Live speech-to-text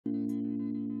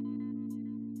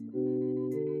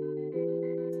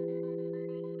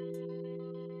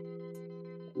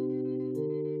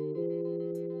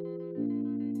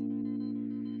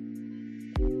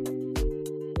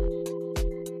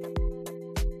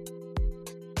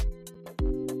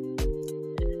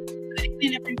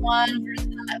evening, everyone.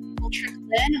 We'll trickle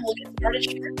in and we'll get started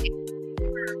shortly.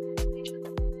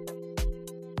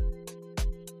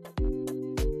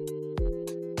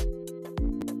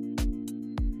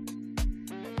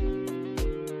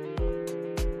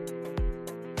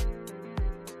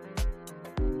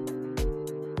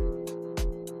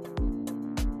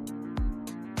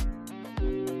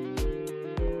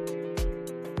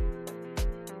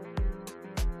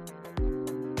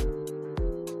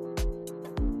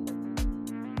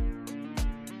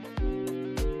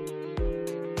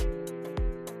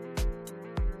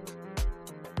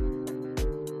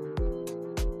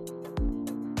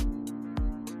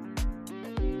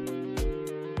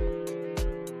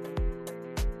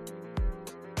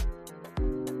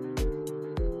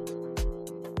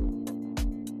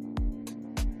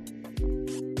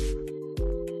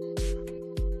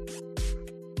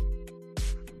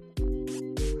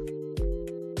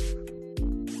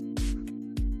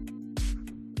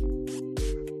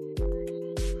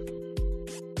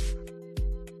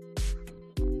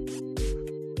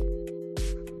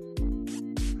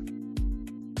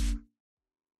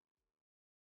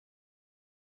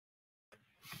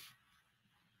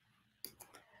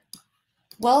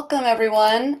 Welcome,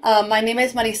 everyone. My name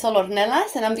is Marisol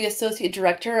Ornelas, and I'm the Associate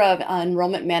Director of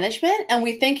Enrollment Management, and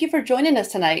we thank you for joining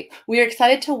us tonight. We are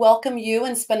excited to welcome you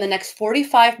and spend the next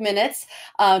 45 minutes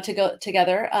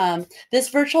together. This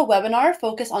virtual webinar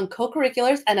focused on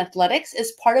co-curriculars and athletics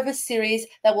is part of a series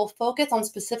that will focus on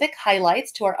specific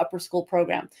highlights to our upper school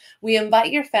program. We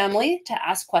invite your family to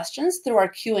ask questions through our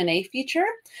Q&A feature,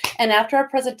 and after our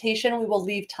presentation, we will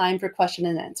leave time for question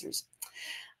and answers.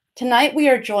 Tonight, we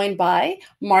are joined by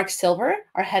Mark Silver,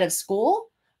 our head of school,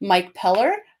 Mike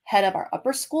Peller, head of our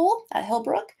upper school at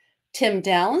Hillbrook, Tim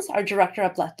Downs, our director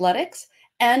of athletics,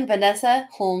 and Vanessa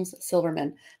Holmes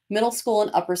Silverman, middle school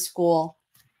and upper school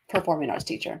performing arts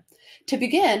teacher. To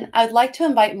begin, I'd like to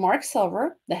invite Mark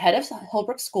Silver, the head of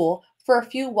Hillbrook School, for a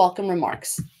few welcome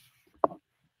remarks.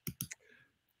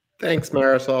 Thanks,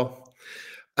 Marisol.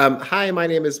 Hi, my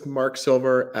name is Mark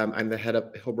Silver. I'm the head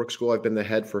of Hillbrook School. I've been the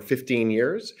head for 15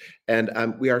 years, and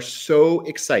we are so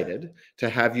excited to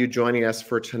have you joining us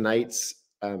for tonight's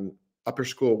upper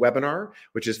school webinar,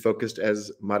 which is focused,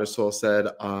 as Marisol said,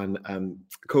 on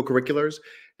co-curriculars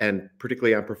and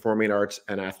particularly on performing arts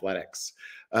and athletics.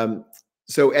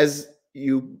 So as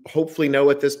you hopefully know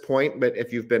at this point, but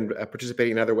if you've been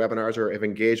participating in other webinars or have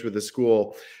engaged with the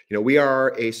school, we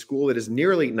are a school that is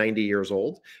nearly 90 years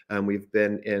old. We've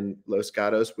been in Los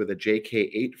Gatos with a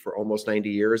JK8 for almost 90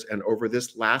 years. And over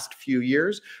this last few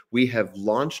years, we have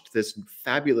launched this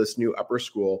fabulous new upper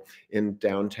school in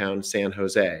downtown San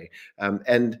Jose.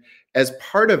 And as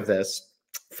part of this,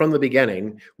 from the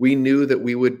beginning, we knew that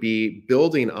we would be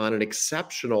building on an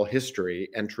exceptional history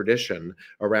and tradition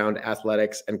around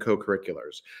athletics and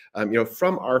co-curriculars.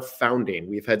 From our founding,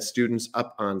 we've had students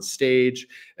up on stage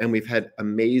and we've had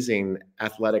amazing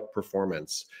athletic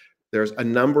performance. There's a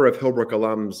number of Hillbrook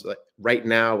alums right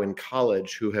now in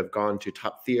college who have gone to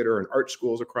top theater and art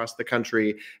schools across the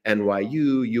country,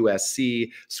 NYU, USC,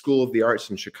 School of the Arts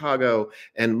in Chicago,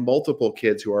 and multiple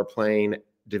kids who are playing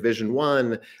Division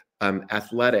I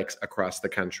athletics across the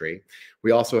country. We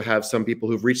also have some people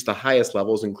who've reached the highest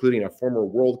levels, including a former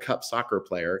World Cup soccer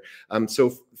player.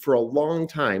 So for a long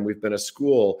time, we've been a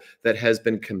school that has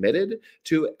been committed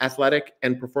to athletic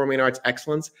and performing arts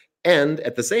excellence. And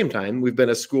at the same time, we've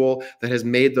been a school that has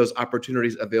made those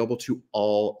opportunities available to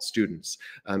all students.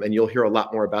 And you'll hear a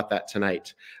lot more about that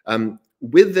tonight.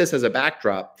 With this as a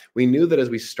backdrop, we knew that as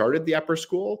we started the upper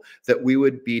school, that we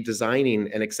would be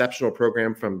designing an exceptional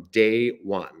program from day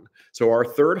one. So our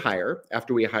third hire,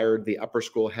 after we hired the upper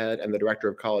school head and the director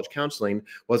of college counseling,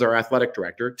 was our athletic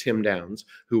director, Tim Downs,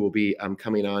 who will be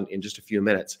coming on in just a few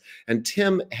minutes. And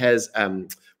Tim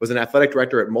was an athletic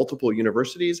director at multiple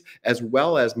universities, as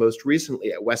well as most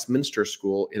recently at Westminster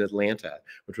School in Atlanta,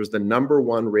 which was the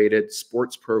 #1 rated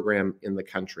sports program in the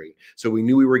country. So we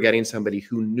knew we were getting somebody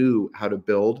who knew how to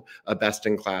build a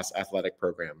best-in-class athletic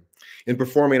program. In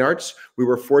performing arts, we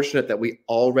were fortunate that we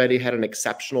already had an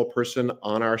exceptional person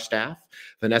on our staff,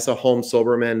 Vanessa Holmes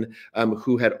Silverman,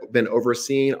 who had been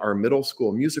overseeing our middle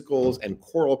school musicals and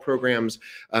choral programs,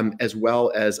 as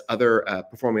well as other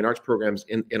performing arts programs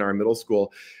in our middle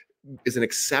school. Is an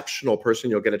exceptional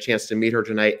person. You'll get a chance to meet her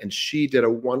tonight, and she did a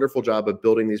wonderful job of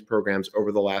building these programs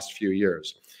over the last few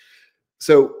years.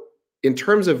 So in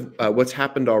terms of what's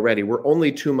happened already, we're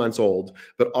only 2 months old,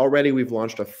 but already we've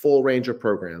launched a full range of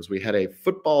programs. We had a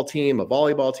football team, a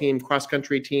volleyball team,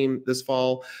 cross-country team this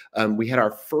fall. We had our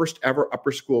first ever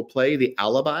upper school play, The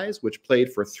Alibis, which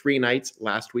played for 3 nights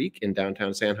last week in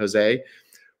downtown San Jose.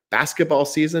 Basketball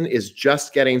season is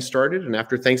just getting started, and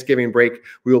after Thanksgiving break,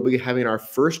 we will be having our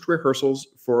first rehearsals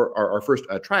for our first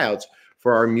tryouts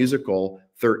for our musical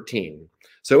 13.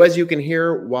 So as you can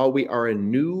hear, while we are a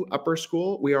new upper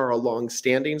school, we are a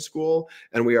long-standing school,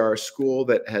 and we are a school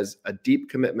that has a deep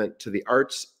commitment to the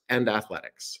arts and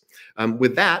athletics.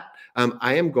 With that,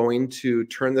 I am going to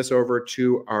turn this over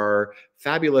to our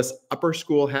fabulous upper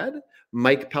school head,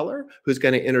 Mike Peller, who's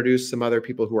going to introduce some other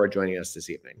people who are joining us this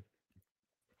evening.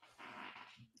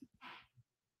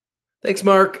 Thanks,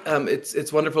 Mark.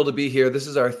 It's wonderful to be here. This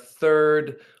is our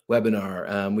third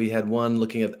webinar. We had one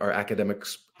looking at our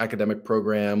academic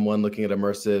program, one looking at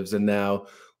immersives, and now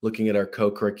looking at our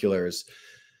co-curriculars.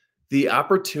 The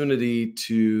opportunity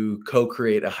to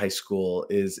co-create a high school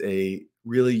is a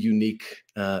really unique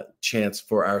chance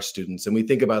for our students. And we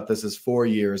think about this as 4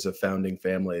 years of founding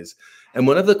families. And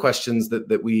one of the questions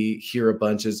that we hear a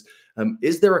bunch is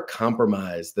there a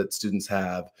compromise that students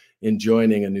have in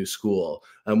joining a new school?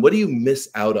 What do you miss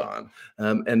out on?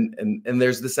 And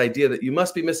there's this idea that you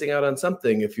must be missing out on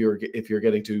something if you're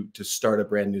getting to start a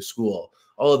brand new school.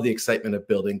 All of the excitement of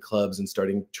building clubs and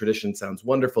starting tradition sounds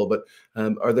wonderful, but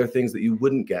are there things that you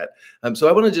wouldn't get? So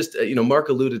I want to just, Mark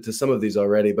alluded to some of these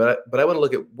already, but I want to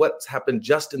look at what's happened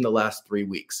just in the last 3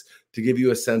 weeks to give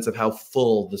you a sense of how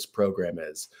full this program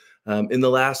is. In the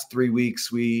last 3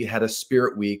 weeks, we had a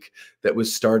spirit week that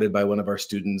was started by one of our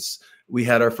students. We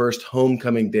had our first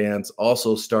homecoming dance,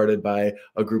 also started by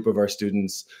a group of our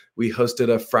students. We hosted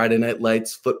a Friday Night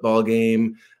Lights football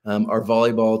game. Our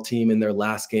volleyball team in their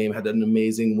last game had an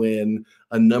amazing win.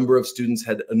 A number of students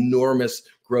had enormous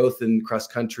growth in cross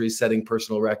country, setting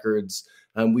personal records.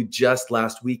 We just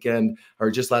last week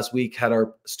had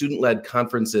our student-led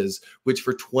conferences, which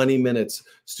for 20 minutes,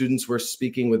 students were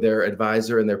speaking with their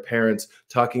advisor and their parents,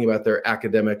 talking about their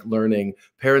academic learning.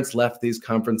 Parents left these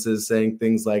conferences saying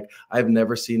things like, "I've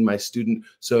never seen my student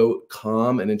so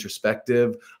calm and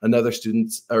introspective."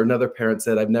 Another parent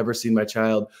said, "I've never seen my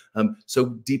child so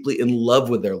deeply in love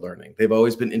with their learning. They've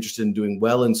always been interested in doing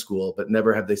well in school, but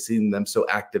never have they seen them so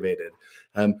activated."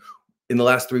 In the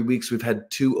last 3 weeks, we've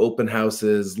had 2 open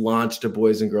houses, launched a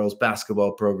boys and girls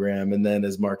basketball program. And then,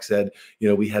 as Mark said,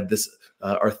 we had this,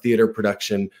 our theater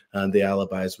production, The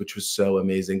Alibis, which was so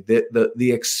amazing.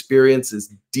 The experience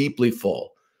is deeply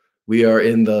full. We are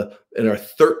in our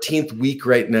 13th week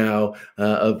right now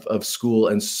of school,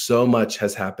 and so much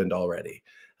has happened already.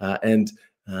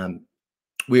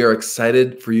 We are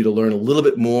excited for you to learn a little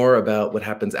bit more about what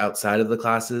happens outside of the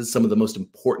classes, some of the most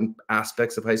important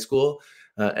aspects of high school.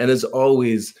 And as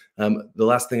always, the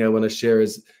last thing I want to share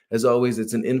is, as always,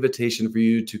 it's an invitation for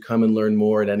you to come and learn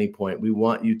more at any point. We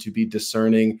want you to be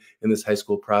discerning in this high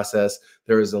school process.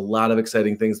 There is a lot of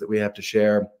exciting things that we have to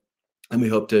share, and we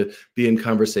hope to be in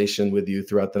conversation with you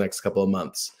throughout the next couple of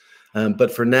months.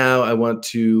 But for now, I want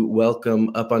to welcome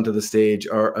up onto the stage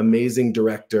our amazing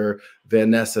director,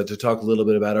 Vanessa, to talk a little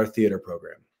bit about our theater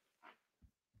program.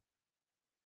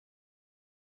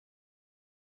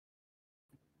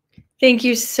 Thank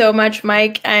you so much,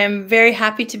 Mike. I am very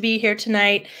happy to be here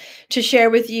tonight to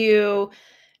share with you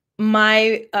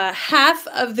my half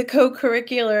of the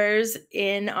co-curriculars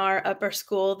in our upper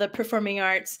school, the performing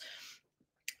arts.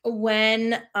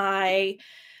 When I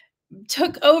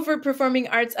took over performing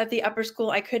arts at the upper school,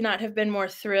 I could not have been more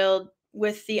thrilled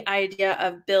with the idea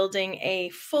of building a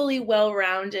fully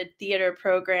well-rounded theater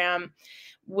program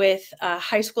with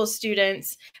high school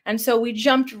students. And so we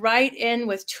jumped right in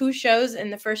with 2 shows in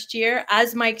the first year.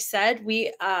 As Mike said,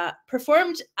 we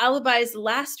performed Alibis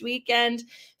last weekend,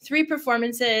 3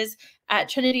 performances at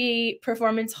Trinity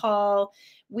Performance Hall.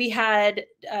 We had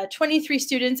 23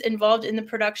 students involved in the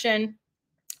production,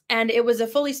 and it was a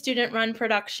fully student-run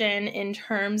production in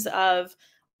terms of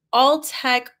all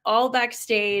tech, all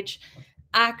backstage,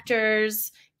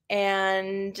 actors,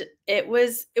 and it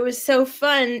was so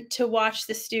fun to watch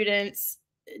the students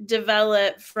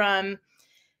develop from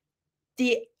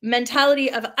the mentality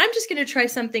of, I'm just going to try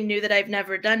something new that I've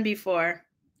never done before,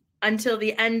 until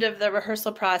the end of the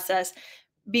rehearsal process,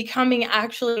 becoming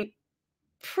actually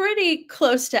pretty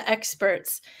close to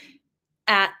experts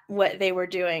at what they were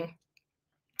doing.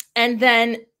 And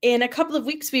then in a couple of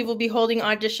weeks, we will be holding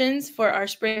auditions for our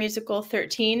spring musical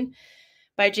 13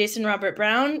 by Jason Robert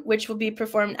Brown, which will be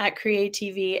performed at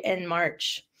CreaTV in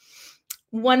March.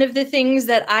 One of the things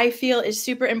that I feel is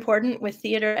super important with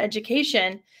theater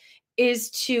education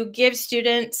is to give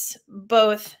students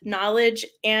both knowledge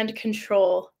and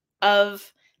control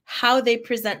of how they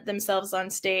present themselves on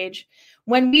stage.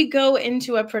 When we go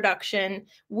into a production,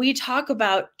 we talk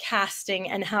about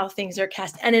casting and how things are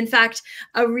cast. And in fact,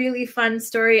 a really fun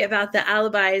story about the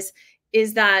Alibis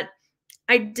is that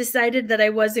I decided that I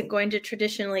wasn't going to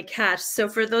traditionally cast. So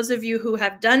for those of you who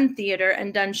have done theater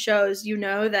and done shows, you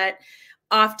know that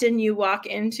often you walk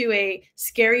into a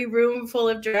scary room full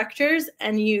of directors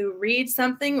and you read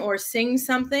something or sing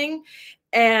something,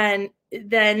 and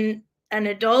then an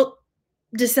adult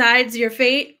decides your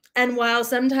fate. And while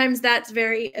sometimes that's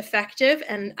very effective,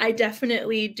 and I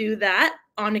definitely do that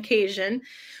on occasion,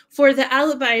 for the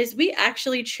alibis, we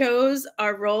actually chose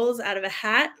our roles out of a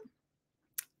hat.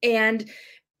 And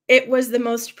it was the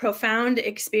most profound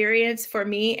experience for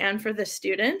me and for the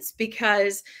students,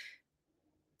 because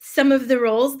some of the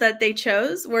roles that they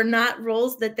chose were not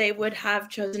roles that they would have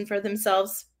chosen for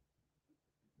themselves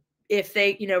if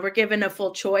they, were given a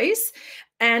full choice.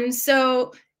 And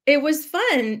so it was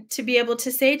fun to be able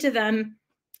to say to them,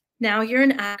 now you're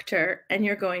an actor and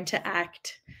you're going to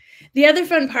act. The other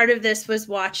fun part of this was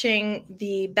watching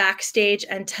the backstage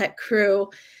and tech crew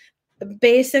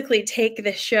basically take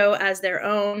the show as their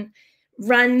own,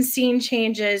 run scene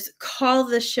changes, call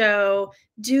the show,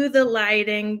 do the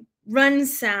lighting, run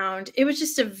sound. It was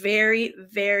just a very,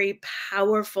 very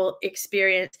powerful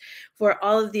experience for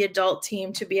all of the adult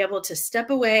team to be able to step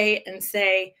away and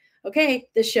say, okay,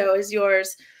 the show is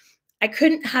yours. I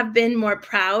couldn't have been more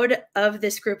proud of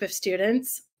this group of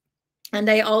students. And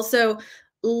I also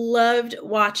loved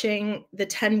watching the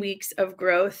 10 weeks of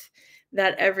growth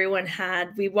that everyone had.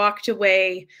 We walked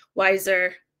away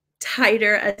wiser,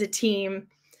 tighter as a team.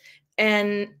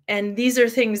 And these are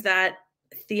things that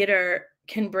theater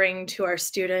can bring to our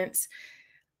students.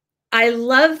 I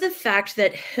love the fact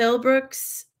that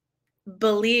Hillbrook's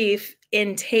belief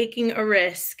in taking a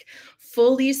risk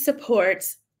fully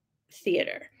supports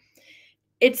theater.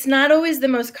 It's not always the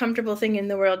most comfortable thing in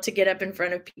the world to get up in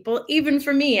front of people. Even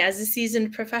for me as a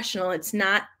seasoned professional, it's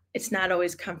not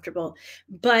always comfortable.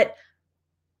 But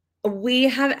we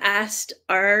have asked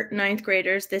our 9th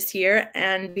graders this year,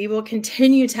 and we will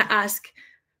continue to ask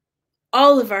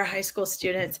all of our high school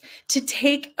students to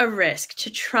take a risk,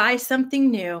 to try something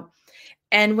new.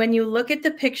 And when you look at the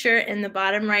picture in the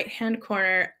bottom right-hand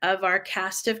corner of our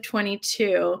cast of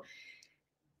 22,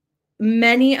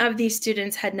 many of these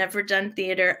students had never done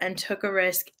theater and took a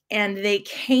risk, and they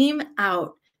came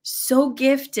out so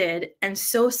gifted and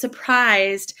so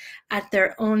surprised at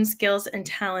their own skills and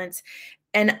talents.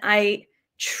 And I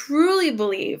truly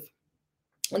believe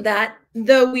that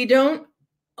though we don't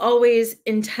always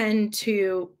intend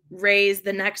to raise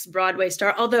the next Broadway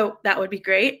star, although that would be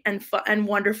great and fun and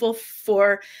wonderful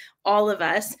for all of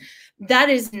us, that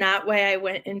is not why I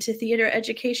went into theater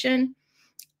education.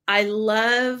 I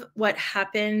love what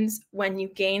happens when you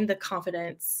gain the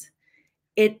confidence.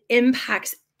 It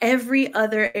impacts every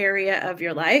other area of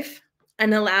your life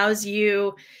and allows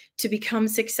you to become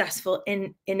successful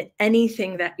in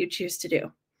anything that you choose to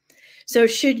do. So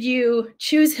should you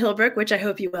choose Hillbrook, which I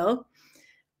hope you will,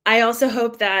 I also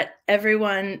hope that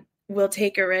everyone will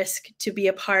take a risk to be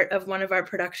a part of one of our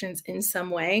productions in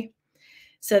some way,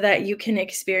 so that you can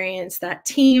experience that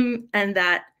team and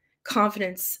that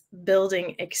confidence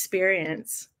building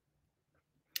experience.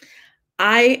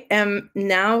 I am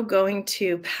now going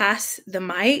to pass the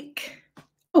mic.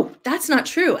 Oh, that's not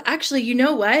true. Actually, you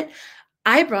know what?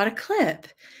 I brought a clip.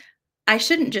 I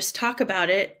shouldn't just talk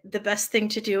about it. The best thing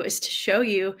to do is to show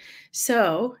you.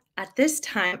 So at this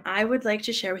time, I would like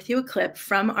to share with you a clip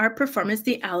from our performance,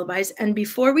 The Alibis. And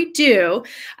before we do,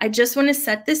 I just want to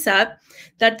set this up,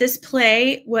 that this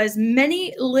play was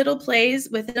many little plays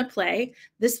within a play.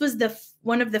 This was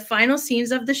one of the final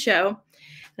scenes of the show.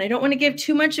 And I don't want to give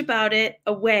too much about it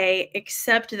away,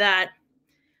 except that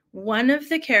one of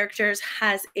the characters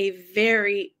has a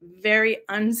very, very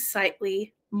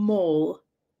unsightly mole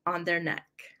on their neck.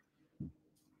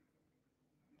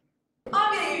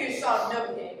 I'm gonna give you a shot of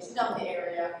Novocaine to numb the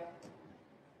area.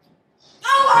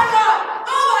 Oh my god!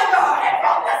 Oh my god! It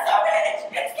broke the so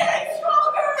it's getting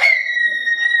stronger!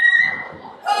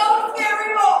 Oh,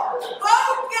 scary ball!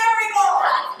 Oh, scary ball!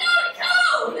 That's not a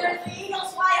code! There's the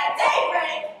eagle's flight at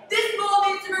daybreak! This ball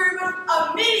needs to be removed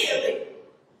immediately!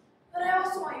 But I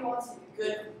also want you all to take a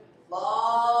good,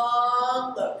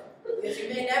 long look, because you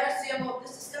may never see a mole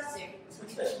this disgusting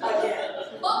again.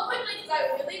 Look quickly, because I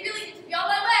really, really need to be on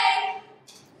my way.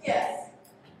 Yes.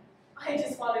 I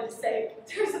just wanted to say,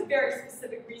 there's a very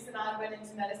specific reason I went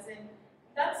into medicine.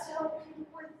 That's to help people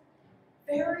with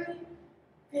very,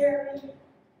 very,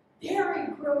 very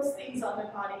gross things on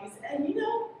their bodies. And you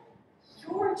know,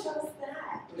 you're just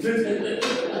that.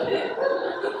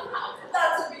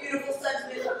 That's a beautiful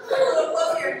sentiment. A little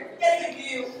closer, get a good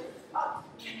view.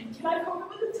 Can I poke it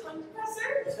with a tongue depressor?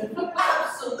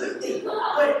 Absolutely.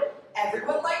 Would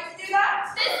everyone like to do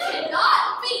that? This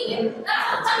cannot be.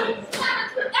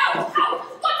 Ow, ow.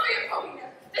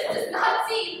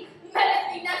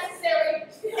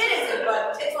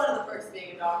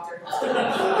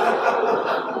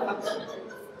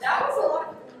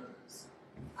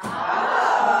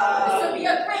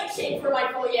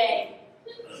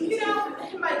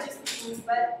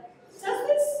 but does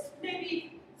this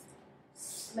maybe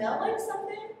smell like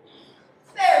something?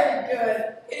 Very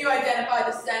good. Can you identify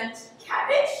the scent?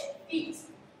 Cabbage? Feet?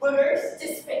 Boogers?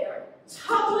 Disfigure.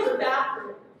 Public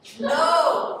bathroom?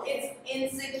 No, it's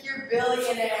insecure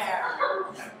billionaire.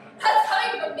 That's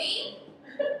coming from me?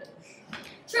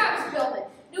 Travis Billman,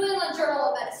 New England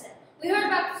Journal of Medicine. We heard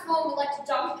about this moment, we'd like to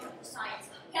document the science.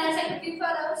 Can I take a few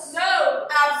photos? No,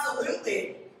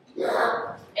 absolutely.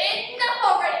 Enough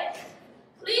already.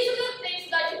 Please do the things so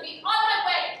that I can be on my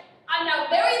way. I'm now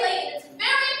very late and it's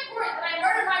very important that I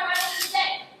murder my rival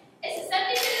today. It's the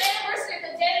 75th anniversary of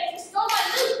the day that you stole my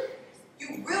loot. You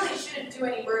really shouldn't do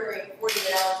any murdering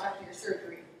 48 hours after your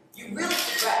surgery. You really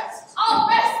should rest. I'll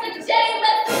rest the day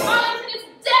Leslie Arlington is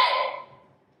dead.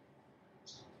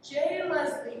 J.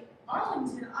 Leslie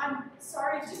Arlington, I'm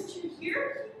sorry, didn't you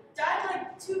hear? He died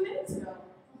like 2 minutes ago.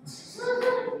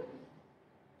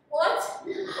 What?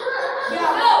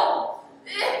 Yeah. No!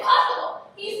 Impossible!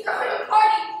 He's throwing a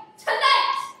party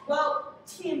tonight! Well,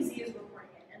 TMZ is reporting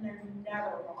it, and they're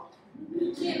never wrong.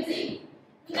 TMZ?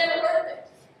 We never heard of it.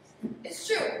 It's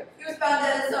true. He was found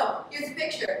dead at his home. Here's a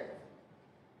picture.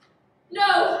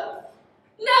 No!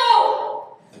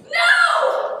 No!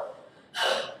 No!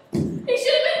 He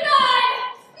should have been mine!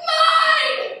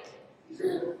 Mine!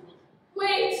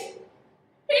 Wait!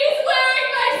 He's wearing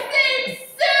my same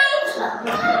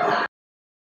suit!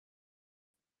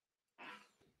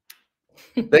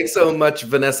 Thanks so much,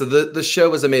 Vanessa. The show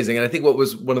was amazing. And I think what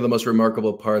was one of the most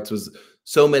remarkable parts was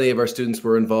so many of our students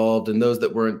were involved, and those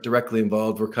that weren't directly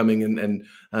involved were coming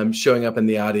and showing up in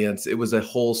the audience. It was a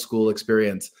whole school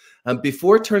experience.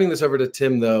 Before turning this over to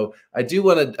Tim, though, I do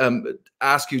want to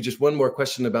ask you just one more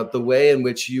question about the way in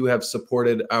which you have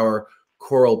supported our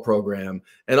choral program,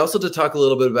 and also to talk a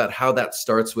little bit about how that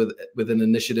starts with an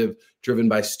initiative driven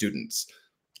by students.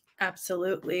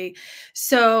 Absolutely.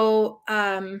 So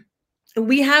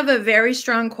we have a very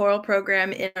strong choral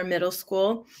program in our middle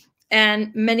school,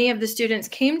 and many of the students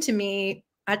came to me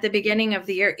at the beginning of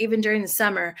the year, even during the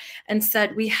summer, and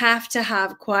said, we have to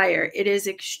have choir. It is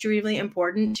extremely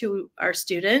important to our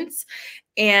students,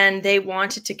 and they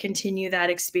wanted to continue that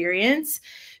experience.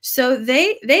 So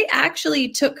they actually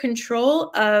took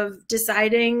control of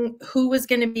deciding who was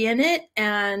going to be in it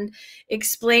and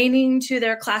explaining to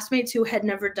their classmates who had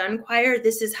never done choir,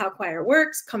 this is how choir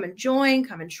works, come and join,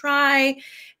 come and try.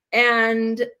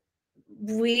 And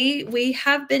we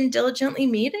have been diligently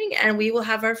meeting, and we will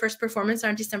have our first performance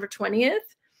on December 20th.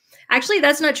 Actually,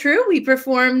 that's not true. We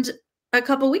performed a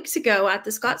couple weeks ago at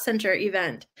the Scott Center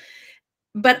event,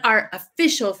 but our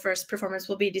official first performance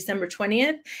will be December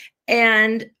 20th.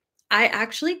 And I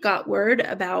actually got word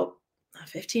about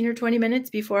 15 or 20 minutes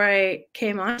before I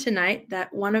came on tonight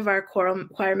that one of our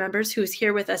choir members who's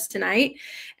here with us tonight,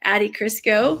 Addie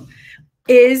Crisco,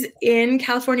 is in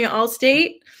California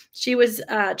All-State. She was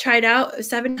tried out.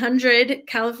 700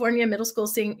 California middle school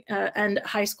and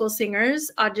high school singers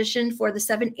auditioned for the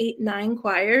 7, 8, 9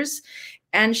 choirs,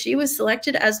 and she was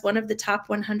selected as one of the top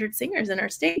 100 singers in our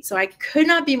state. So I could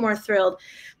not be more thrilled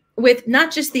with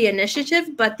not just the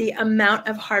initiative, but the amount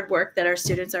of hard work that our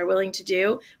students are willing to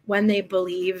do when they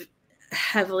believe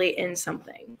heavily in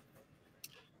something.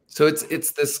 So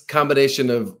it's this combination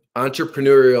of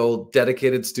entrepreneurial,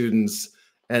 dedicated students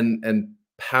and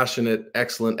passionate,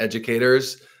 excellent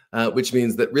educators, which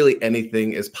means that really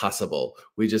anything is possible.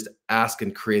 We just ask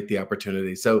and create the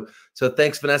opportunity. So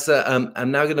thanks, Vanessa.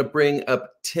 I'm now going to bring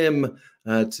up Tim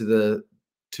to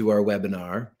our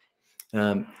webinar,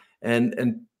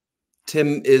 and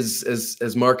Tim is,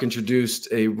 as Mark introduced,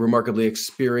 a remarkably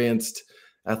experienced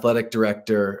athletic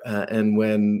director, and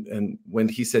when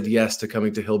he said yes to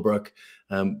coming to Hillbrook,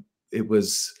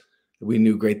 we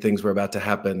knew great things were about to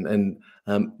happen. And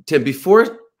Tim,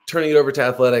 before turning it over to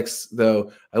athletics,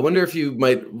 though, I wonder if you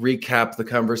might recap the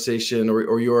conversation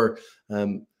or your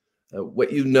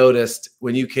what you noticed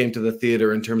when you came to the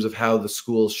theater in terms of how the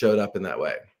school showed up in that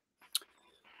way.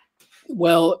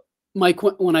 Well, Mike,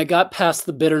 when I got past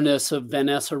the bitterness of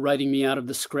Vanessa writing me out of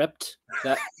the script,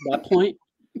 that point,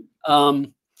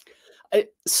 I've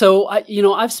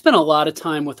spent a lot of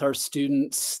time with our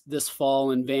students this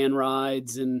fall in van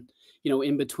rides and,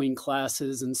 in between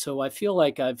classes. And so I feel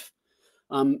like I've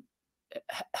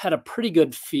had a pretty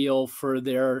good feel for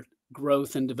their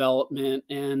growth and development.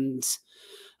 And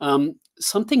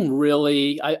something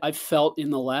really I felt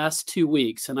in the last 2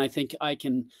 weeks, and I think I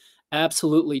can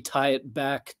absolutely tie it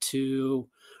back to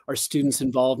our students'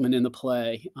 involvement in the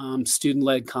play,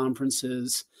 student-led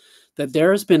conferences, that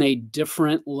there has been a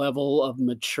different level of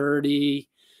maturity.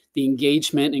 The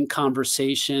engagement and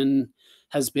conversation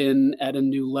has been at a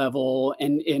new level.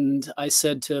 And I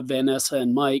said to Vanessa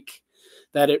and Mike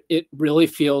that it really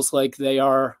feels like they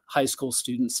are high school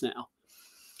students now.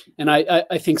 And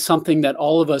I think something that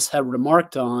all of us have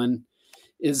remarked on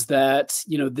is that,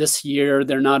 this year,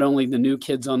 they're not only the new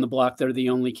kids on the block, they're the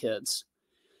only kids.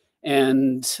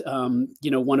 And,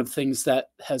 one of the things that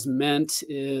has meant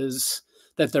is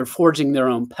that they're forging their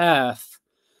own path.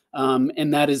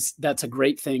 And that's a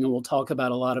great thing. And we'll talk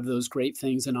about a lot of those great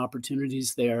things and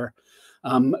opportunities there.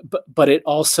 But it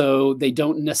also, they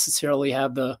don't necessarily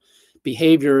have the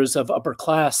behaviors of upper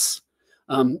class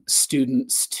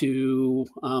students to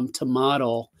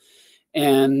model.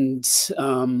 And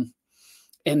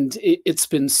it's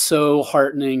been so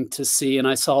heartening to see. And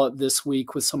I saw it this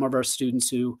week with some of our students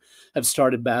who have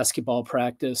started basketball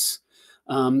practice.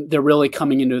 They're really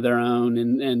coming into their own.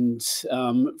 And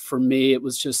for me, it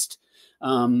was just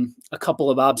a couple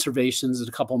of observations and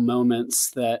a couple of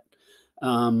moments that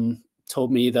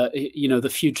told me that, the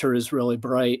future is really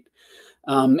bright.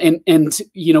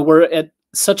 We're at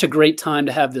such a great time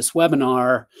to have this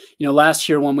webinar. Last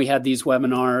year when we had these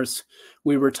webinars,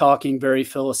 we were talking very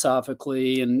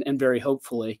philosophically and very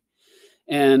hopefully.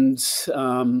 And,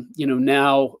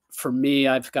 now for me,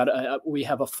 we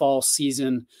have a fall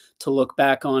season to look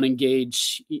back on and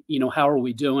gauge, how are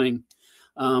we doing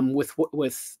with what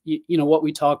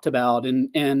we talked about.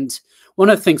 And one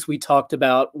of the things we talked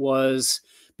about was,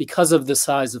 because of the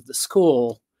size of the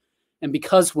school and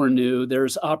because we're new,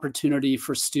 there's opportunity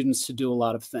for students to do a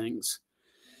lot of things.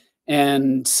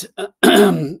 And,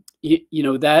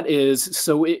 that is,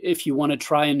 so if you want to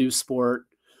try a new sport,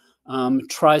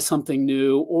 try something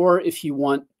new, or if you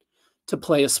want to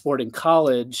play a sport in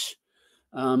college,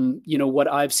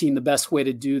 what I've seen the best way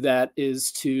to do that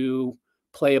is to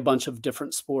play a bunch of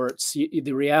different sports.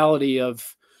 The reality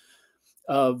of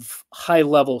high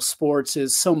level sports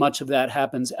is so much of that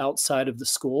happens outside of the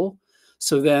school.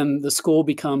 So then the school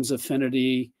becomes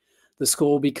affinity. The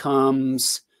school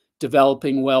becomes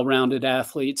developing well-rounded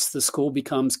athletes. The school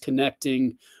becomes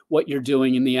connecting what you're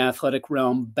doing in the athletic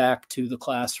realm back to the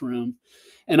classroom.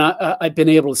 And I've been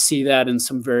able to see that in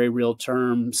some very real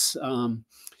terms.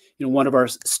 One of our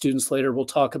students later will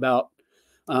talk about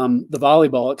the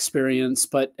volleyball experience,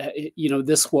 but,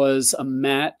 this was a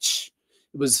match.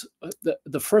 It was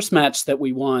the first match that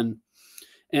we won.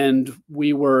 And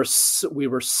we were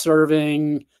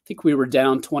serving, I think we were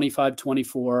down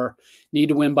 25-24, need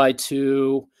to win by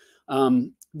 2.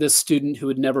 This student who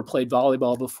had never played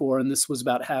volleyball before, and this was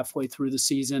about halfway through the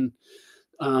season,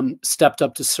 stepped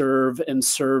up to serve and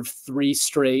served 3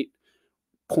 straight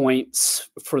points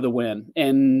for the win.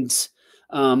 And,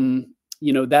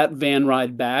 that van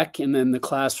ride back, and then the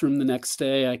classroom the next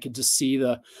day, I could just see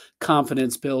the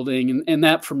confidence building. And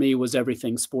that for me was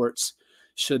everything sports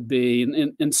should be.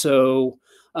 And so,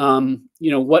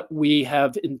 what we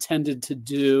have intended to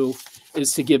do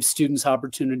is to give students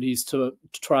opportunities to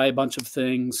try a bunch of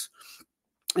things.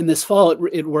 And this fall,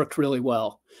 it worked really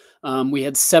well. We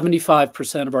had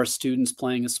 75% of our students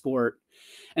playing a sport.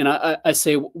 And I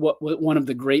say one of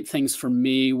the great things for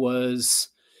me was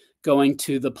going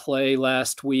to the play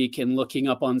last week and looking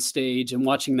up on stage and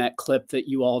watching that clip that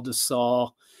you all just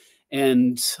saw.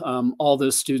 And all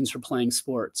those students were playing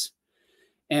sports.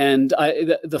 And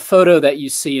the photo that you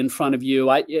see in front of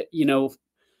you,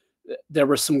 there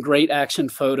were some great action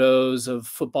photos of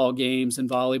football games and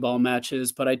volleyball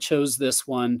matches, but I chose this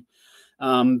one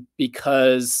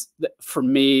because for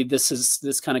me,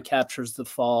 this kind of captures the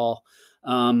fall.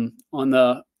 On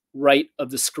the right of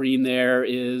the screen there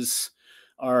is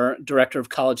our director of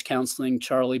college counseling,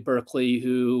 Charlie Berkeley,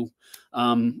 who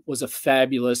was our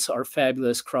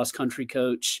fabulous cross-country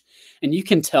coach. And you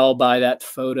can tell by that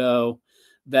photo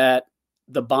that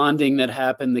the bonding that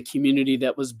happened, the community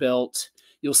that was built,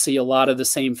 you'll see a lot of the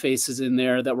same faces in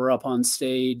there that were up on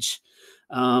stage.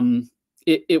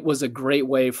 It was a great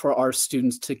way for our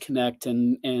students to connect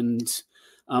and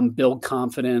build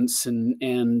confidence. I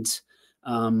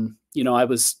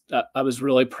was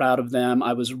really proud of them.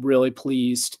 I was really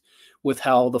pleased with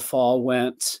how the fall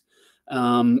went.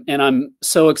 And I'm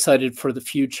so excited for the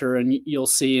future. And you'll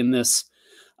see in this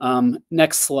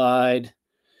next slide.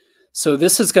 So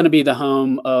this is going to be the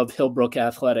home of Hillbrook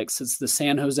Athletics. It's the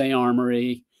San Jose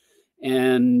Armory.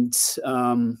 And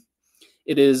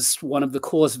it is one of the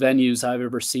coolest venues I've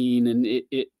ever seen. And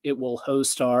it will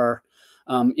host our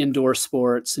indoor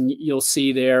sports. And you'll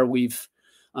see there we've,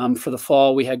 for the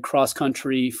fall, we had cross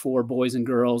country for boys and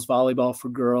girls, volleyball for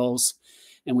girls,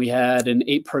 and we had an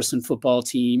 8-person football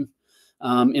team.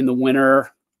 In the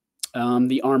winter,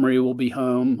 the Armory will be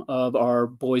home of our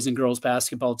boys and girls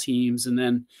basketball teams. And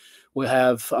then we'll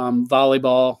have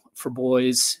volleyball for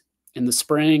boys in the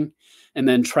spring, and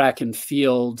then track and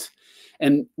field.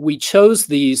 And we chose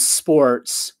these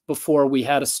sports before we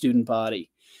had a student body.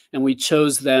 And we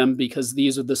chose them because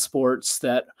these are the sports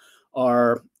that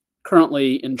are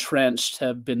currently entrenched,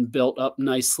 have been built up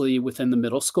nicely within the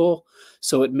middle school.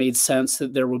 So it made sense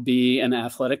that there would be an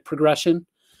athletic progression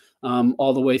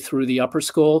all the way through the upper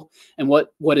school. And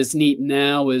what is neat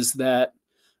now is that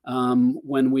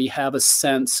when we have a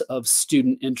sense of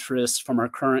student interest from our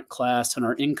current class and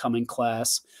our incoming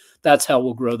class, that's how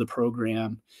we'll grow the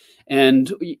program.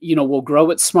 And, we'll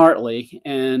grow it smartly,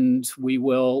 and we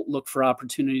will look for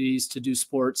opportunities to do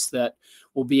sports that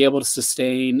we'll be able to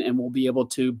sustain and we'll be able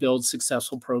to build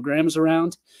successful programs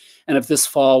around. And if this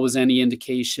fall was any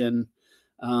indication,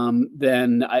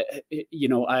 then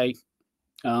I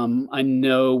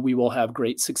know we will have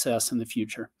great success in the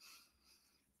future.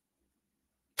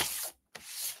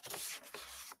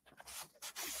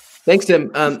 Thanks, Tim.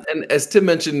 And as Tim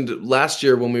mentioned, last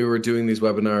year when we were doing these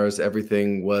webinars,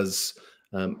 everything was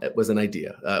it was an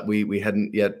idea. We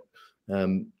hadn't yet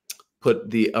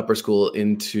put the upper school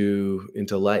into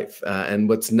life. And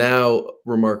what's now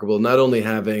remarkable, not only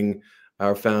having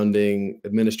our founding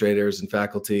administrators and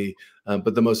faculty,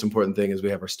 but the most important thing is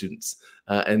we have our students.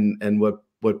 And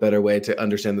what better way to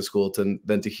understand the school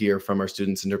than to hear from our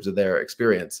students in terms of their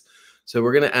experience. So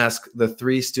we're going to ask the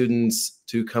 3 students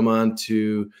to come on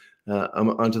onto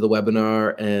the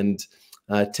webinar, and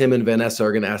Tim and Vanessa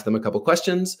are going to ask them a couple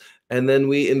questions, and then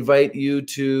we invite you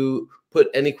to put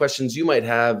any questions you might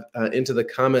have into the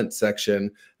comment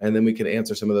section, and then we can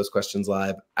answer some of those questions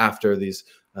live after these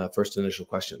first initial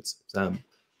questions.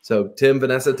 So Tim,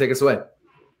 Vanessa, take us away.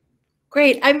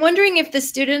 Great. I'm wondering if the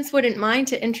students wouldn't mind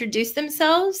to introduce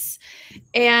themselves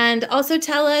and also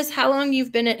tell us how long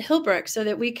you've been at Hillbrook so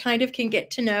that we kind of can get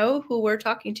to know who we're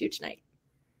talking to tonight.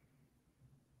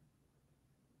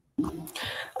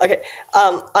 Okay,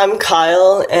 I'm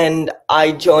Kyle, and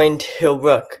I joined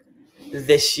Hillbrook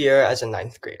this year as a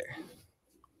 9th grader.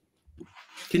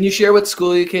 Can you share what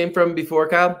school you came from before,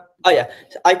 Kyle? Oh yeah,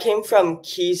 I came from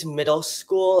Keys Middle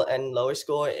School and Lower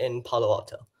School in Palo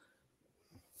Alto.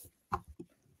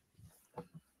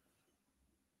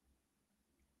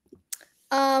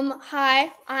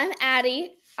 Hi, I'm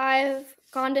Addie. I've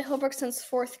gone to Hillbrook since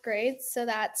 4th grade, so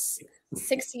that's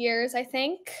 6 years, I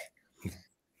think.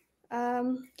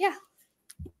 Yeah.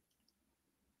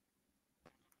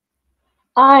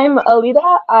 I'm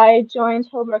Alita. I joined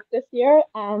Hillbrook this year,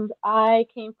 and I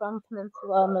came from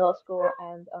Peninsula Middle School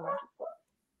and Elementary School.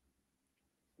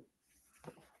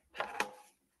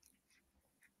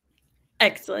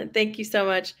 Excellent. Thank you so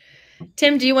much.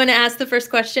 Tim, do you want to ask the first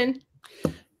question?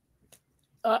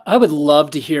 I would love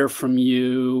to hear from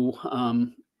you,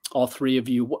 all 3 of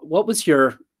you. What was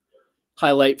your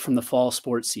highlight from the fall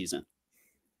sports season?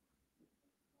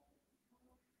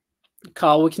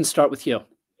 Kyle, we can start with you.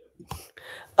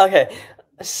 Okay,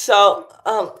 so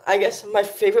I guess my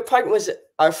favorite part was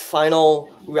our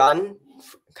final run.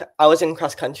 I was in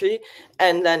cross country,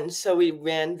 and then so we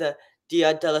ran the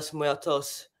Dia de los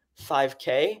Muertos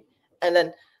 5K, and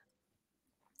then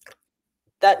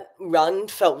that run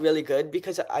felt really good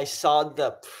because I saw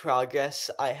the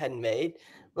progress I had made.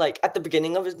 Like at the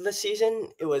beginning of the season,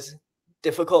 it was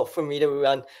difficult for me to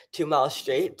run 2 miles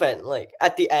straight, but like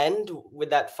at the end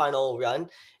with that final run,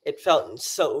 it felt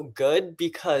so good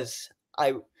because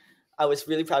I was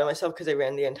really proud of myself because I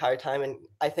ran the entire time, and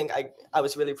I think I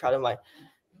was really proud of my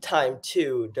time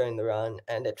too during the run,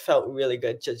 and it felt really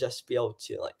good to just be able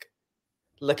to like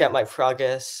look at my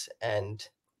progress and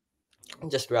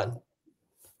just run.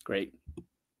 Great.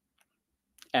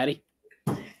 Addie?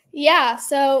 Yeah,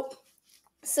 so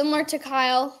similar to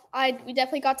Kyle, we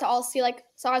definitely got to all see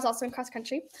so I was also in cross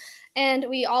country, and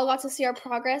we all got to see our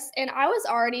progress, and I was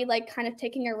already like kind of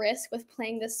taking a risk with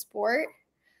playing this sport.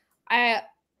 I've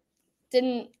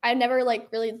never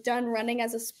like really done running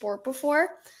as a sport before,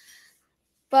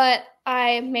 but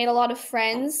I made a lot of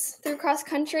friends through cross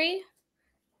country,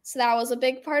 so that was a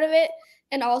big part of it.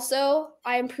 And also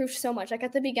I improved so much. Like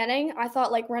at the beginning, I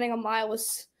thought like running a mile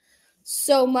was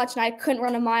so much and I couldn't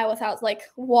run a mile without like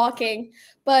walking.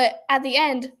 But at the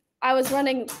end, I was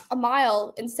running a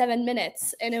mile in 7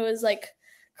 minutes, and it was like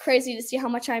crazy to see how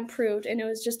much I improved, and it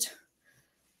was just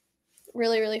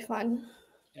really, really fun.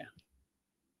 Yeah.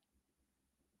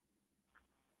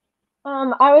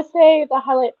 I would say the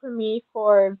highlight for me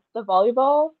for the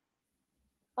volleyball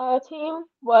team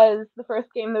was the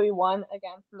first game that we won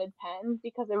against Mid-Penn,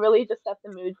 because it really just set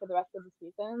the mood for the rest of the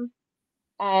season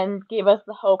and gave us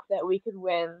the hope that we could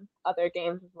win other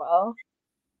games as well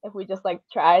if we just like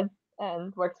tried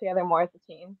and worked together more as a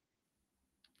team.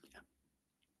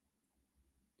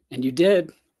 And you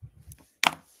did.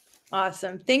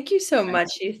 Awesome. Thank you so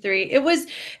much, you three. It was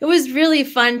really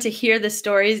fun to hear the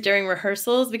stories during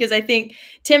rehearsals, because I think,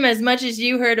 Tim, as much as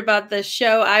you heard about the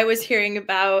show, I was hearing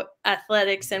about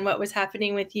athletics and what was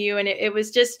happening with you. And it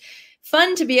was just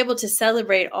fun to be able to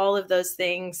celebrate all of those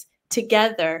things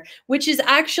together, which is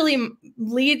actually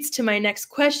leads to my next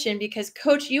question, because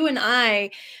Coach, you and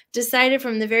I decided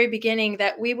from the very beginning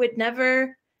that we would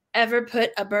never, ever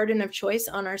put a burden of choice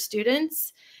on our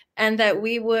students, and that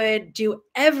we would do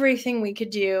everything we could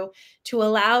do to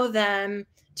allow them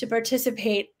to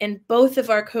participate in both of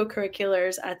our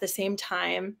co-curriculars at the same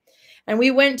time. And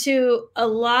we went to a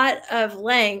lot of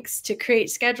lengths to create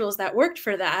schedules that worked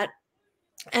for that.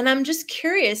 And I'm just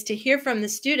curious to hear from the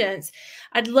students.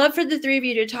 I'd love for the three of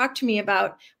you to talk to me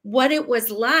about what it was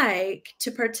like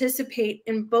to participate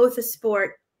in both a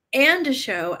sport and a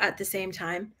show at the same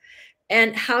time,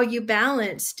 and how you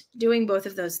balanced doing both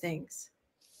of those things.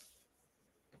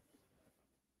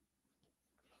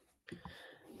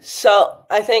 So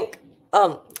I think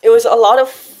it was a lot of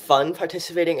fun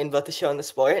participating in both the show and the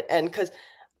sport, and because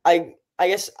I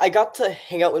guess I got to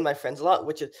hang out with my friends a lot,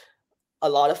 which is a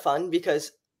lot of fun,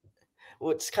 because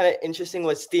what's kind of interesting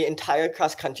was the entire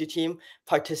cross country team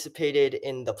participated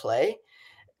in the play,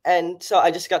 and so I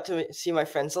just got to see my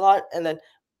friends a lot. And then,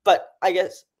 but I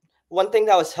guess one thing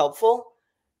that was helpful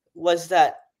was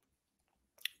that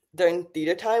during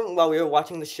theater time, while we were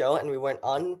watching the show and we weren't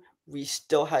on, we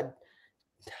still had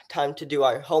time to do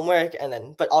our homework, and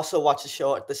then but also watch the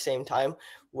show at the same time,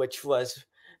 which was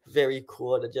very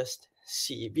cool to just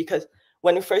see. Because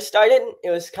when we first started, it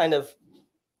was kind of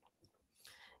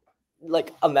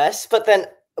like a mess, but then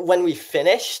when we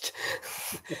finished,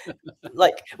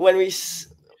 like when we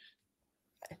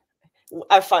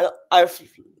our final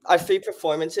our three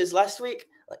performances last week,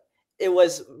 like it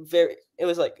was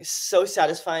like so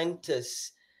satisfying to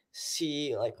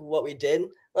see like what we did.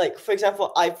 Like, for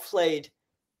example, I played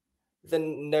the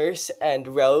nurse and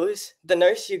Rose. The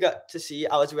nurse, you got to see,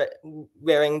 I was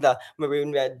wearing the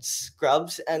maroon red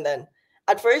scrubs. And then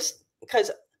at first,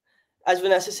 because as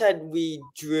Vanessa said, we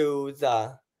drew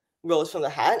the roles from the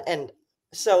hat. And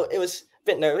so it was a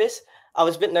bit nervous. I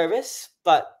was a bit nervous,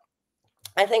 but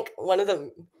I think one of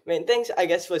the main things, I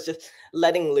guess, was just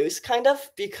letting loose, kind of,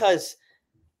 because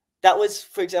that was,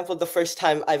 for example, the first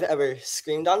time I've ever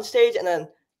screamed on stage. And then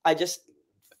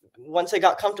once I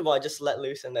got comfortable, I just let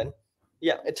loose, and then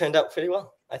yeah, it turned out pretty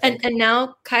well, I think. And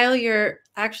now, Kyle, you're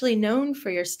actually known for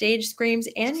your stage screams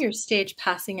and your stage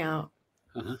passing out.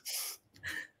 Uh-huh.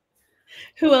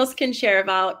 Who else can share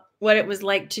about what it was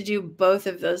like to do both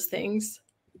of those things?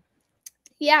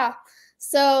 Yeah,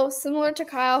 so similar to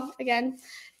Kyle, again,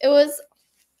 it was,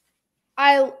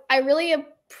 I really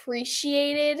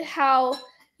appreciated how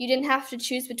you didn't have to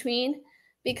choose between,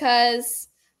 because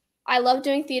I love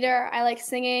doing theater, I like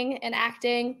singing and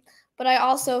acting, but I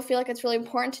also feel like it's really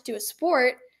important to do a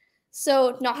sport.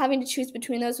 So not having to choose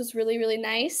between those was really, really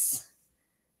nice,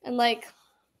 and like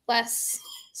less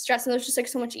stress, and it was just like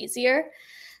so much easier.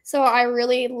 So I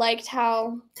really liked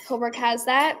how Holbrook has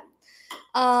that.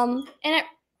 And I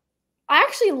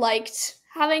actually liked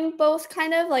having both,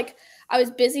 kind of like I was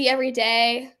busy every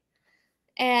day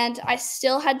and I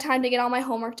still had time to get all my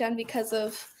homework done because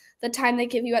of the time they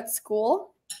give you at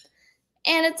school.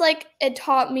 And it's like it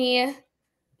taught me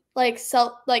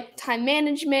like time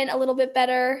management a little bit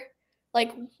better,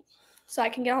 like so I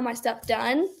can get all my stuff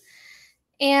done.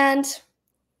 And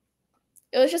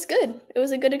it was just good. It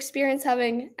was a good experience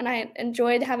and I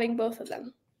enjoyed having both of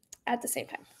them at the same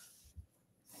time.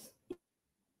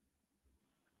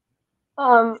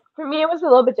 For me, it was a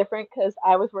little bit different because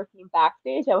I was working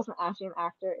backstage. I wasn't actually an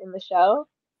actor in the show,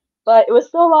 but it was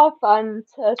still a lot of fun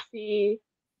to see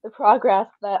the progress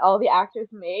that all the actors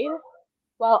made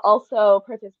while also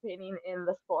participating in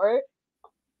the sport.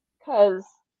 Because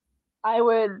I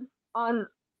would, on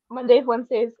Mondays,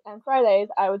 Wednesdays, and Fridays,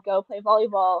 I would go play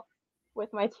volleyball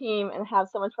with my team and have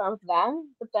so much fun with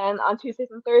them. But then on Tuesdays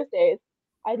and Thursdays,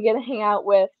 I'd get to hang out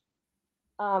with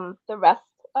the rest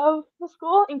of the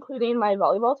school, including my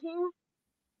volleyball team.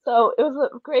 So it was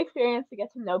a great experience to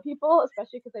get to know people,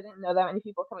 especially because I didn't know that many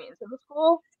people coming into the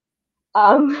school.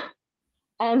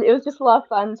 And it was just a lot of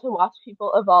fun to watch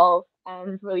people evolve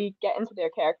and really get into their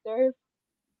characters.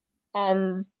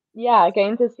 And yeah,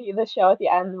 getting to see the show at the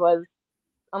end was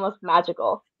almost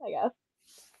magical, I guess.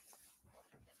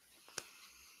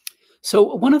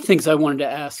 So one of the things I wanted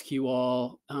to ask you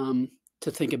all to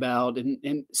think about,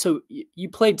 and so you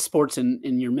played sports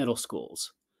in your middle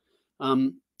schools.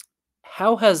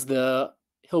 How has the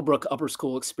Hillbrook upper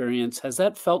school experience, has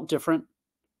that felt different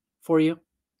for you?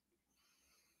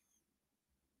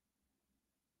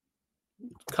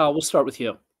 Kyle, we'll start with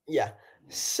you. Yeah.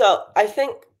 So I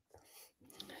think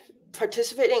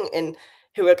participating in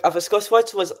heroic upper school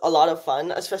sports was a lot of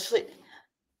fun, especially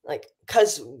like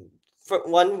because for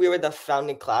one we were the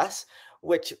founding class,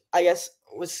 which I guess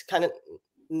was kind of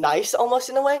nice almost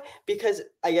in a way because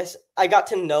I guess I got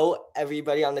to know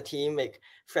everybody on the team, make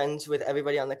friends with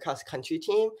everybody on the cross country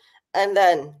team, and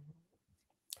then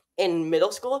in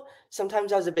middle school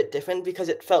sometimes I was a bit different because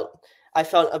I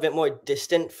felt a bit more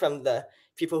distant from the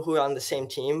people who were on the same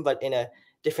team but in a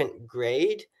different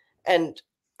grade. And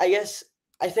I guess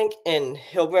I think in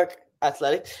Hillbrook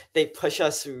athletics they push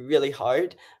us really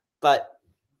hard, but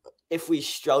if we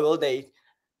struggle they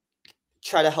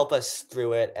try to help us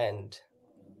through it and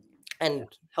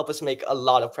help us make a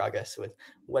lot of progress with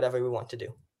whatever we want to do.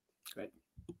 Great.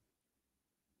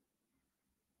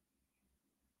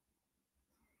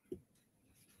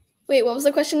 Wait, what was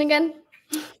the question again?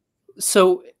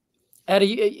 So,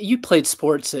 Addie, you played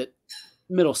sports at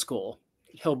middle school,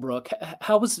 Hillbrook.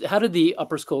 How did the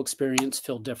upper school experience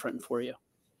feel different for you?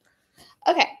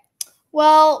 Okay.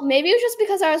 Well, maybe it was just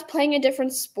because I was playing a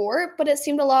different sport, but it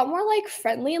seemed a lot more like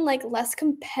friendly and like less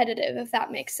competitive, if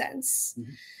that makes sense.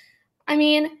 Mhm. I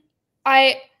mean,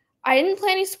 I didn't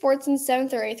play any sports in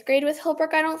 7th or 8th grade with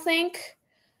Hillbrook, I don't think.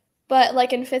 But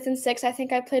like in 5th and 6th, I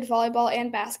think I played volleyball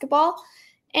and basketball.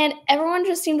 And everyone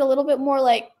just seemed a little bit more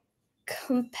like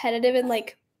competitive and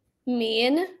like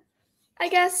mean, I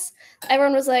guess.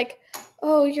 Everyone was like,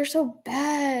 "Oh, you're so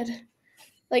bad."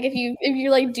 Like if you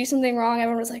like do something wrong,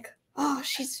 everyone was like, "Oh,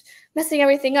 she's messing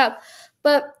everything up."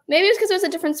 But maybe it was because it was a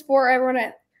different sport.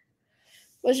 Everyone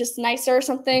was just nicer or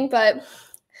something. But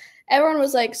everyone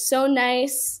was like so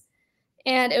nice,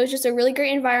 and it was just a really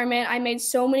great environment. I made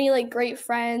so many like great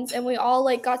friends, and we all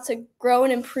like got to grow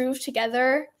and improve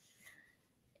together.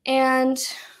 And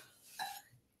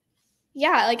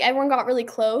yeah, like everyone got really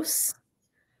close.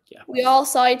 Yeah. We all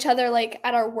saw each other like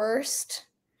at our worst.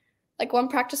 Like one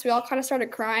practice, we all kind of started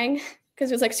crying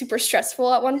because it was like super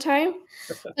stressful at one time.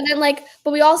 And then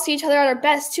but we all see each other at our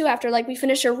best too after like we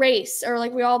finish a race or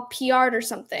like we all PR'd or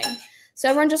something. So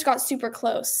everyone just got super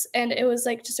close, and it was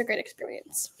like just a great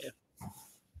experience. Yeah.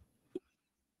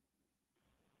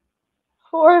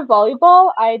 For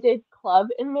volleyball, I did club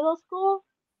in middle school,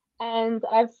 and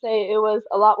I'd say it was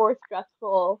a lot more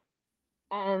stressful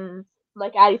and,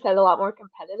 like Addie said, a lot more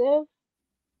competitive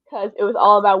because it was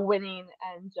all about winning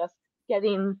and just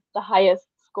getting the highest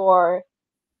score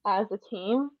as a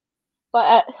team. But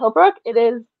at Hillbrook, it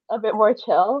is a bit more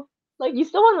chill. Like, you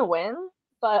still want to win,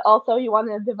 but also you want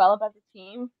to develop as a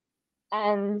team,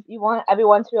 and you want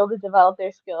everyone to be able to develop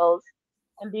their skills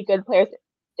and be good players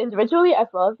individually as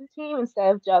well as a team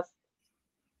instead of just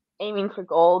aiming for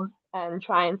gold and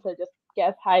trying to just get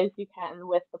as high as you can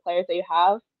with the players that you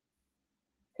have.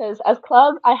 Because as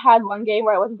club, I had one game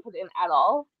where I wasn't put in at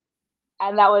all,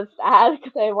 and that was sad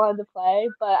because I wanted to play,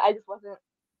 but I just wasn't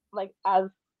like as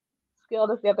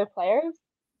skilled as the other players.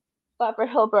 But for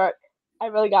Hillbrook, I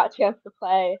really got a chance to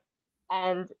play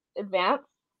and advance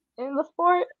in the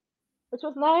sport, which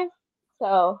was nice.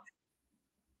 So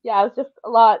yeah, it was just a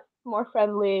lot more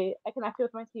friendly. I connected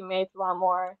with my teammates a lot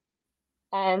more,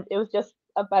 and it was just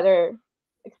a better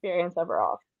experience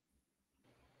overall.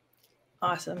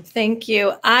 Awesome. Thank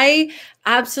you. I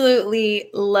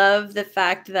absolutely love the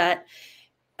fact that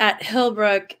at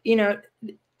Hillbrook,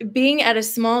 being at a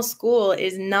small school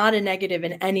is not a negative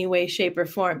in any way, shape, or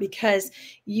form because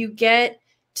you get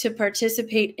to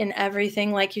participate in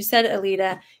everything. Like you said,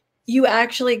 Alita, you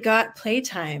actually got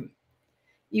playtime.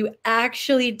 You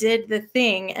actually did the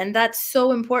thing. And that's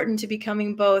so important to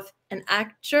becoming both an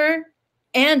actor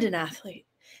and an athlete,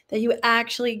 that you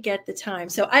actually get the time.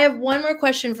 So I have one more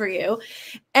question for you.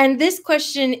 And this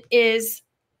question is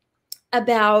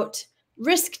about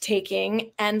risk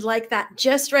taking and like that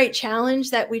just right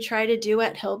challenge that we try to do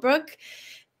at Hillbrook.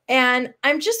 And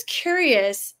I'm just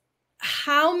curious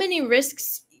how many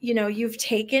risks you've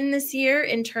taken this year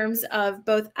in terms of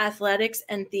both athletics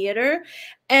and theater,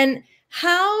 and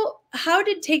how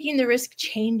did taking the risk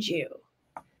change you?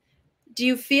 Do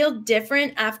you feel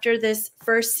different after this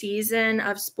first season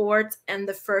of sports and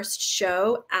the first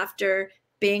show after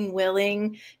being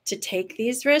willing to take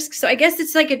these risks? So I guess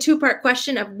it's like a two-part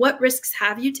question of what risks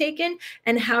have you taken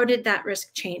and how did that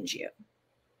risk change you?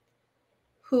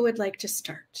 Who would like to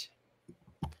start?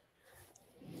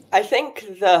 I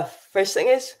think the first thing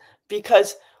is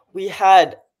because we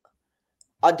had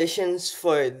auditions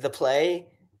for the play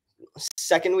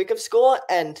second week of school,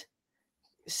 and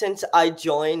since I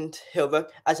joined Hillbrook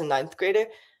as a 9th grader,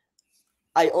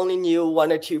 I only knew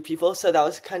 1 or 2 people, so that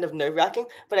was kind of nerve-wracking,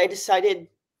 but I decided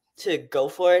to go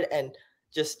for it and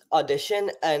just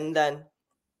audition, and then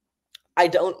I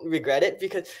don't regret it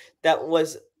because that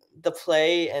was the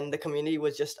play, and the community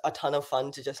was just a ton of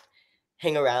fun to just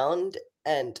hang around.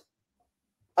 And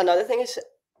another thing is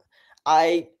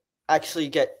I actually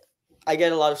get a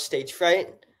lot of stage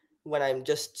fright when I'm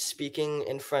just speaking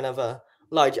in front of a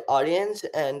large audience.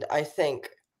 And I think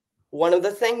one of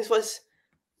the things was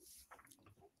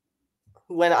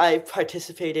when I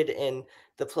participated in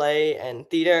the play and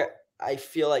theater, I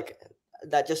feel like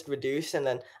that just reduced, and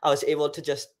then I was able to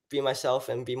just be myself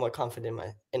and be more confident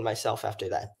in myself after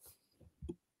that.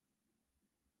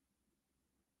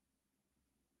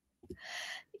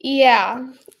 Yeah.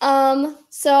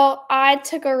 So I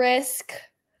took a risk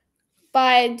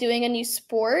by doing a new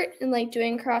sport and like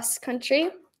doing cross country.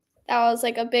 That was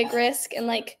like a big risk, and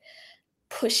like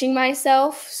pushing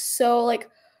myself so like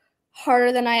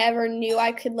harder than I ever knew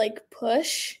I could like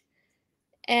push,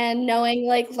 and knowing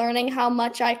like learning how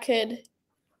much I could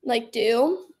like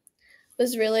do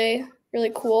was really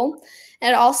really cool.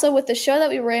 And also with the show that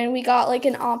we were in, we got like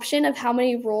an option of how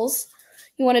many roles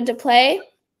you wanted to play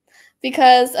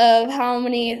because of how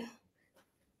many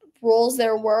roles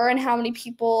there were and how many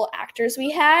actors we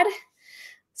had.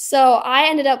 So I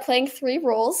ended up playing 3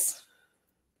 roles,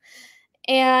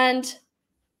 and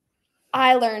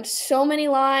I learned so many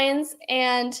lines,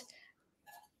 and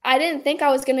I didn't think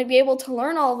I was going to be able to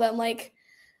learn all of them. Like,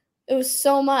 it was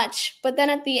so much. But then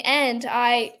at the end,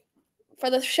 for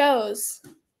the shows,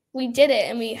 we did it,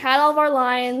 and we had all of our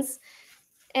lines,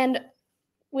 and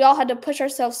we all had to push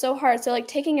ourselves so hard. So like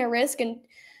taking a risk and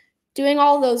doing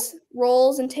all those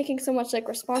roles and taking so much like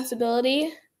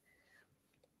responsibility.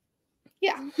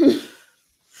 Yeah.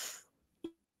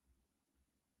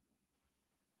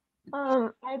 I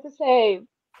have to say,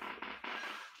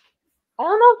 I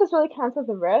don't know if this really counts as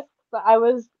a risk, but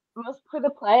for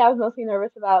the play, I was mostly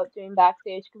nervous about doing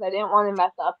backstage because I didn't want to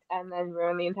mess up and then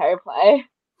ruin the entire play.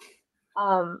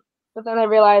 But then I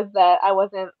realized that I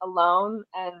wasn't alone,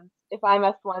 and if I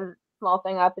messed one small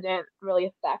thing up, it didn't really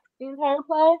affect the entire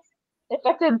play. It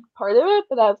affected part of it,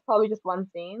 but that was probably just one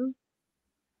scene.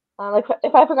 Like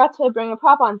if I forgot to bring a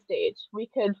prop on stage, we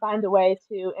could find a way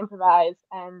to improvise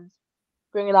and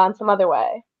bring it on some other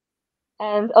way.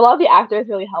 And a lot of the actors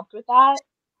really helped with that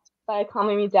by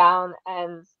calming me down,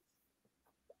 and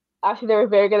actually they were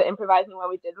very good at improvising when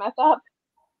we did mess up.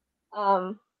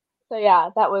 So yeah,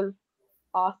 that was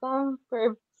awesome.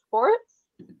 For sports,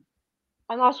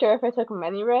 I'm not sure if I took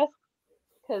many risks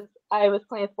because I was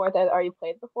playing a sport that I'd already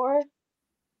played before,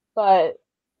 but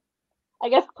I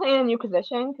guess playing a new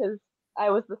position because I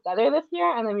was the setter this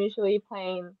year, and I'm usually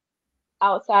playing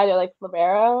outside or like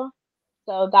libero.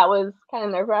 So that was kind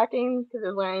of nerve-wracking because it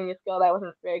was learning a new skill that I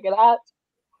wasn't very good at,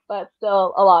 but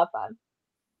still a lot of fun.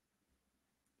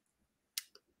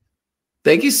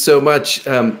 Thank you so much,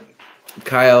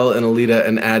 Kyle and Alita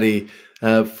and Addie,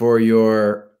 for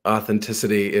your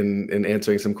authenticity in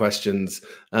answering some questions.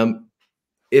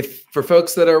 If for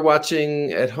folks that are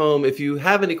watching at home, if you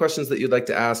have any questions that you'd like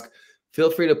to ask,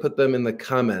 feel free to put them in the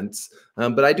comments.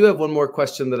 But I do have one more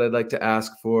question that I'd like to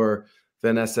ask for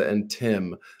Vanessa and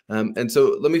Tim. And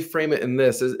so let me frame it in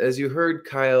this. As you heard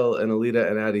Kyle and Alita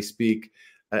and Addie speak,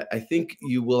 I think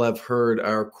you will have heard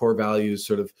our core values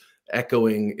sort of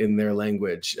echoing in their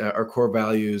language, our core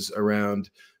values around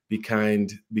be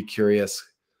kind, be curious,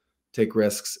 take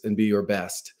risks, and be your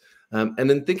best. And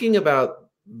then thinking about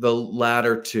the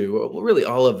latter two, well, really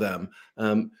all of them,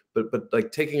 but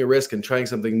like taking a risk and trying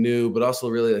something new, but also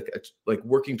really like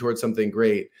working towards something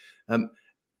great.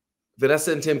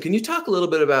 Vanessa and Tim, can you talk a little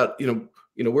bit about,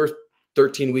 we're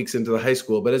 13 weeks into the high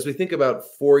school, but as we think about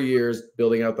 4 years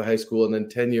building out the high school and then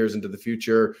 10 years into the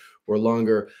future or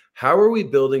longer, how are we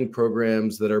building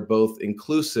programs that are both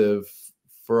inclusive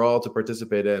for all to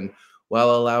participate in while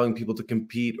allowing people to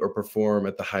compete or perform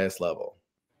at the highest level?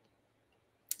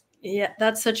 Yeah,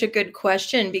 that's such a good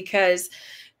question because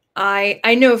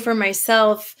I know for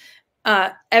myself,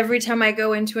 every time I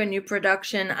go into a new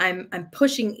production, I'm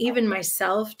pushing even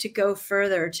myself to go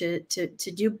further, to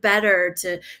do better,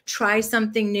 to try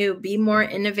something new, be more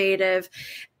innovative.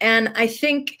 And I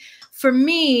think for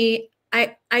me,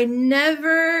 I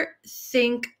never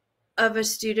think of a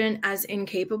student as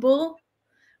incapable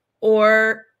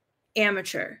or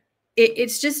amateur.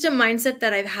 It's just a mindset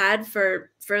that I've had for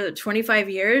the 25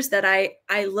 years that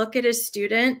I look at a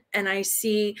student and I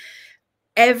see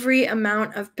every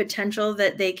amount of potential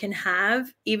that they can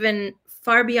have, even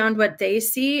far beyond what they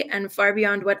see and far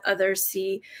beyond what others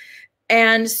see.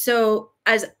 And so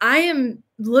as I am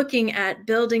looking at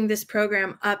building this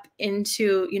program up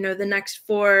into, the next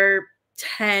 4,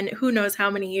 10, who knows how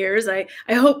many years, I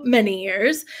hope many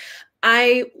years,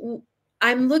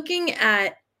 I'm looking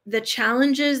at the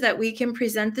challenges that we can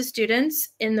present the students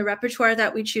in the repertoire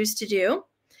that we choose to do.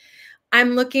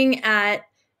 I'm looking at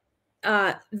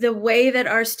the way that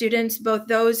our students, both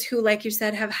those who, like you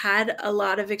said, have had a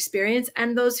lot of experience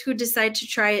and those who decide to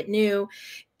try it new,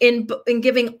 in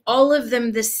giving all of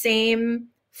them the same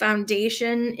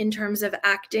foundation in terms of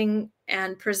acting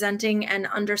and presenting and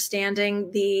understanding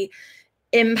the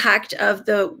impact of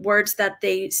the words that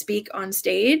they speak on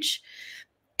stage.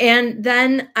 And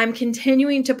then I'm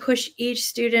continuing to push each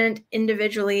student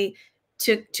individually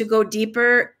to go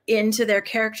deeper into their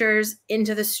characters,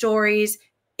 into the stories,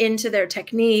 into their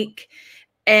technique.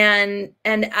 And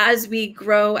as we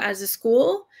grow as a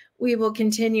school, we will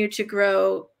continue to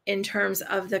grow in terms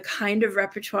of the kind of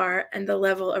repertoire and the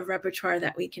level of repertoire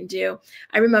that we can do.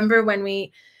 I remember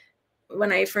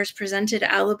when I first presented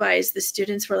Alibis, the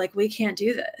students were like, we can't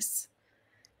do this.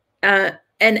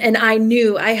 And I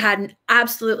knew, I had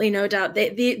absolutely no doubt.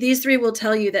 These three will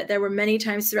tell you that there were many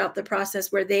times throughout the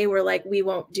process where they were like, we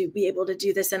won't be able to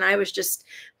do this. And I was just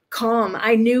calm.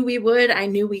 I knew we would, I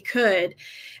knew we could.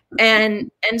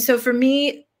 And so for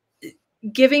me,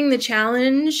 giving the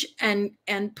challenge and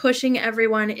pushing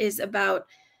everyone is about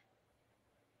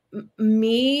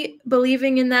me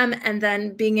believing in them and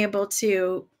then being able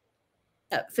to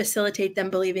facilitate them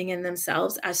believing in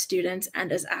themselves as students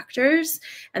and as actors,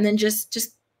 and then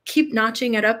just keep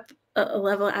notching it up a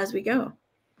level as we go.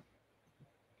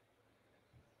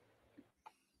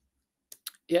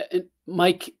 Yeah, and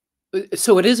Mike,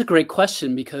 so it is a great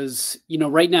question because,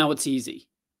 right now it's easy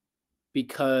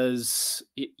because,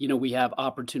 we have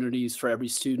opportunities for every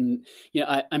student.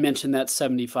 I mentioned that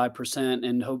 75%,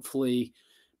 and hopefully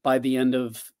by the end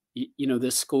of,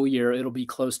 this school year, it'll be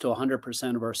close to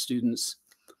 100% of our students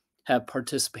have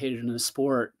participated in a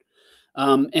sport.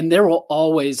 And there will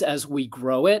always, as we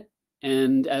grow it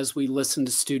and as we listen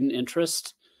to student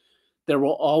interest, there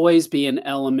will always be an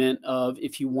element of,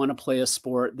 if you want to play a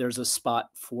sport, there's a spot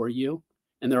for you.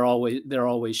 And there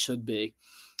always should be.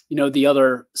 The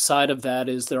other side of that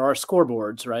is there are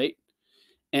scoreboards, right?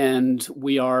 And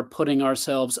we are putting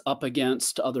ourselves up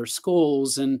against other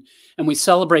schools, and we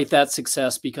celebrate that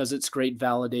success because it's great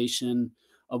validation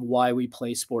of why we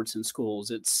play sports in schools.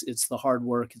 It's the hard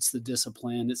work, it's the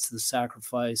discipline, it's the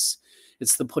sacrifice,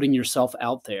 it's the putting yourself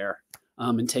out there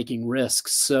and taking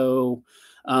risks. So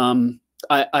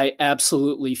I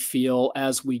absolutely feel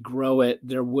as we grow it,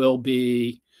 there will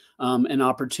be an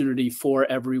opportunity for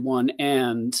everyone,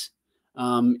 and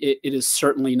it is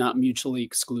certainly not mutually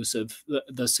exclusive,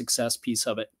 the success piece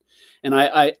of it. And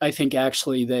I think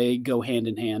actually they go hand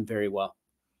in hand very well.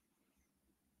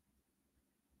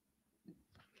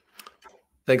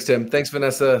 Thanks, Tim. Thanks,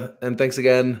 Vanessa. And thanks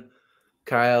again,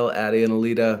 Kyle, Addie, and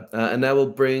Alita. And now we'll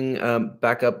bring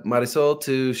back up Marisol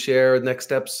to share next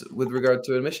steps with regard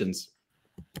to admissions.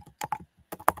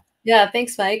 Yeah,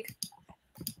 thanks, Mike.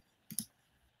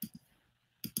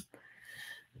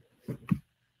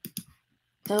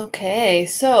 Okay,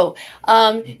 so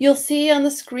you'll see on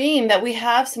the screen that we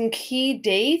have some key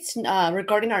dates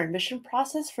regarding our admission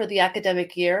process for the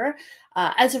academic year.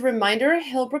 As a reminder,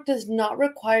 Hillbrook does not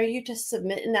require you to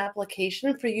submit an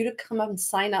application for you to come up and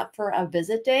sign up for a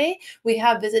visit day. We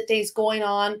have visit days going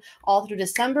on all through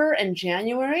December and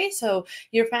January, so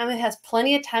your family has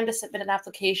plenty of time to submit an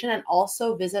application and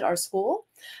also visit our school.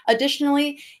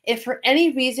 Additionally, if for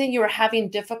any reason you are having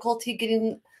difficulty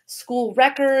getting school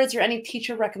records or any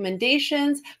teacher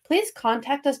recommendations, please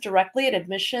contact us directly at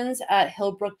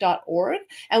admissions@hillbrook.org,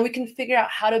 and we can figure out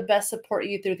how to best support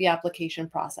you through the application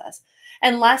process.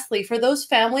 And lastly, for those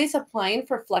families applying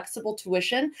for flexible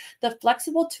tuition, the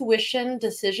flexible tuition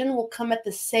decision will come at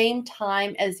the same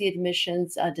time as the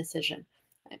admissions decision.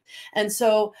 And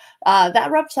so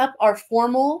that wraps up our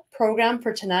formal program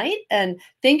for tonight. And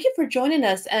thank you for joining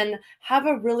us, and have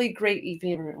a really great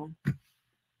evening, everyone.